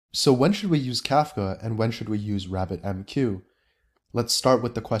So when should we use Kafka and when should we use RabbitMQ? Let's start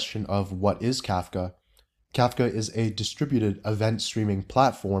with the question of what is Kafka. Kafka is a distributed event streaming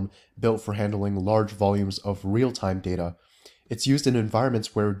platform built for handling large volumes of real-time data. It's used in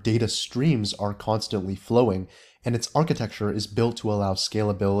environments where data streams are constantly flowing, and its architecture is built to allow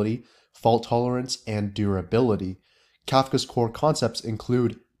scalability, fault tolerance, and durability. Kafka's core concepts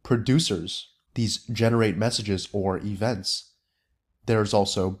include producers. These generate messages or events. There's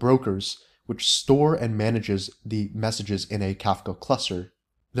also brokers, which store and manages the messages in a Kafka cluster.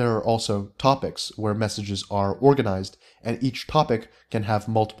 There are also topics, where messages are organized, and each topic can have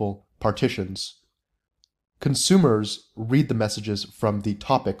multiple partitions. Consumers read the messages from the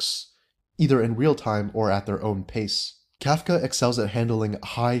topics, either in real time or at their own pace. Kafka excels at handling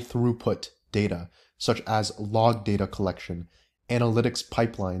high-throughput data, such as log data collection, analytics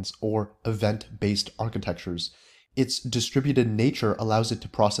pipelines, or event-based architectures. Its distributed nature allows it to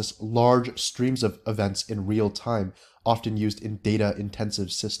process large streams of events in real time, often used in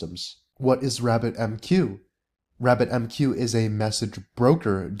data-intensive systems. What is RabbitMQ? RabbitMQ is a message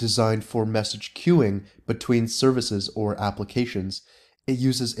broker designed for message queuing between services or applications. It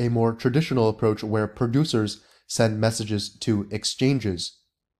uses a more traditional approach where producers send messages to exchanges,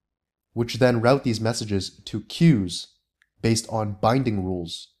 which then route these messages to queues based on binding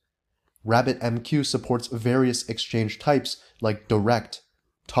rules. RabbitMQ supports various exchange types like direct,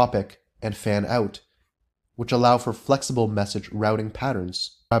 topic, and fan-out, which allow for flexible message routing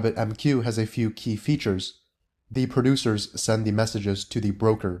patterns. RabbitMQ has a few key features. The producers send the messages to the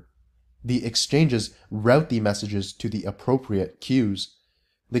broker. The exchanges route the messages to the appropriate queues.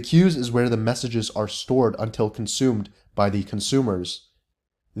 The queues is where the messages are stored until consumed by the consumers.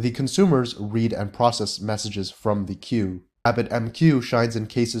 The consumers read and process messages from the queue. RabbitMQ shines in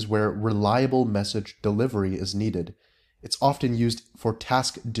cases where reliable message delivery is needed. It's often used for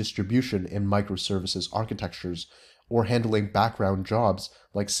task distribution in microservices architectures, or handling background jobs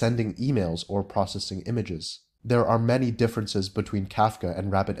like sending emails or processing images. There are many differences between Kafka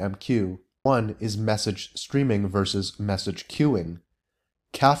and RabbitMQ. One is message streaming versus message queuing.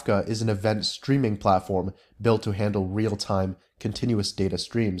 Kafka is an event streaming platform built to handle real-time, continuous data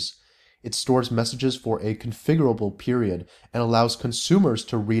streams. It stores messages for a configurable period and allows consumers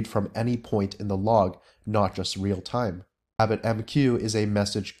to read from any point in the log, not just real time. RabbitMQ is a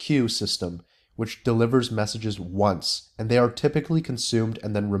message queue system, which delivers messages once, and they are typically consumed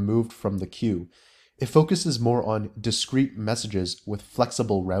and then removed from the queue. It focuses more on discrete messages with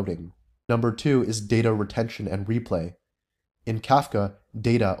flexible routing. Number 2 is data retention and replay. In Kafka,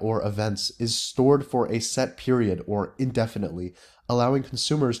 data or events is stored for a set period or indefinitely, allowing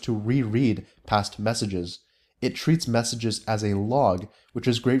consumers to reread past messages. It treats messages as a log, which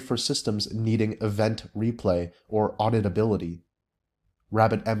is great for systems needing event replay or auditability.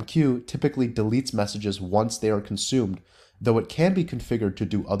 RabbitMQ typically deletes messages once they are consumed, though it can be configured to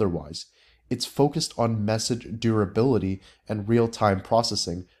do otherwise. It's focused on message durability and real-time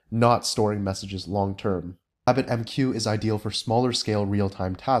processing, not storing messages long-term. RabbitMQ is ideal for smaller-scale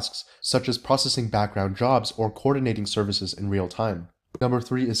real-time tasks, such as processing background jobs or coordinating services in real time. Number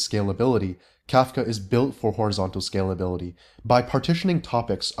 3 is scalability. Kafka is built for horizontal scalability. By partitioning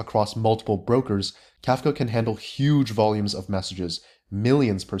topics across multiple brokers, Kafka can handle huge volumes of messages,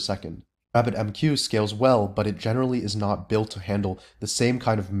 millions per second. RabbitMQ scales well, but it generally is not built to handle the same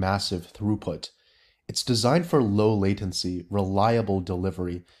kind of massive throughput. It's designed for low latency, reliable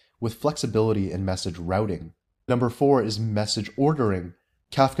delivery, with flexibility in message routing. Number 4 is message ordering.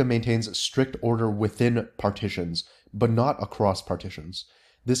 Kafka maintains strict order within partitions, but not across partitions.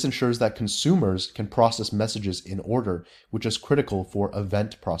 This ensures that consumers can process messages in order, which is critical for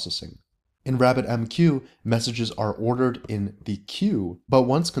event processing. In RabbitMQ, messages are ordered in the queue, but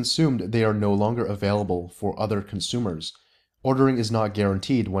once consumed, they are no longer available for other consumers. Ordering is not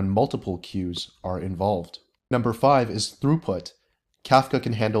guaranteed when multiple queues are involved. Number 5 is throughput. Kafka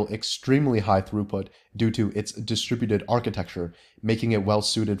can handle extremely high throughput due to its distributed architecture, making it well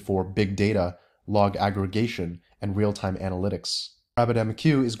suited for big data, log aggregation, and real-time analytics.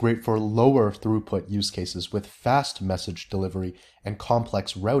 RabbitMQ is great for lower throughput use cases with fast message delivery and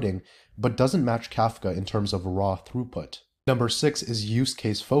complex routing, but doesn't match Kafka in terms of raw throughput. Number 6 is use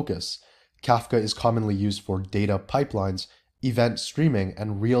case focus. Kafka is commonly used for data pipelines, event streaming,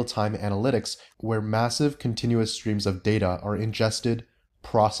 and real-time analytics, where massive continuous streams of data are ingested,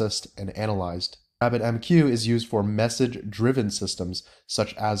 processed, and analyzed. RabbitMQ is used for message-driven systems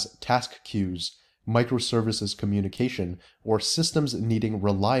such as task queues, microservices communication, or systems needing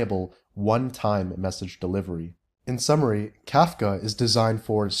reliable, one-time message delivery. In summary, Kafka is designed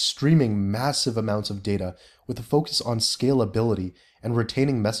for streaming massive amounts of data with a focus on scalability and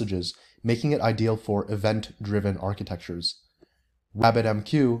retaining messages, making it ideal for event-driven architectures.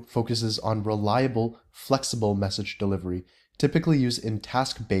 RabbitMQ focuses on reliable, flexible message delivery, typically used in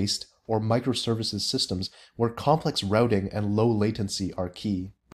task-based or microservices systems where complex routing and low latency are key.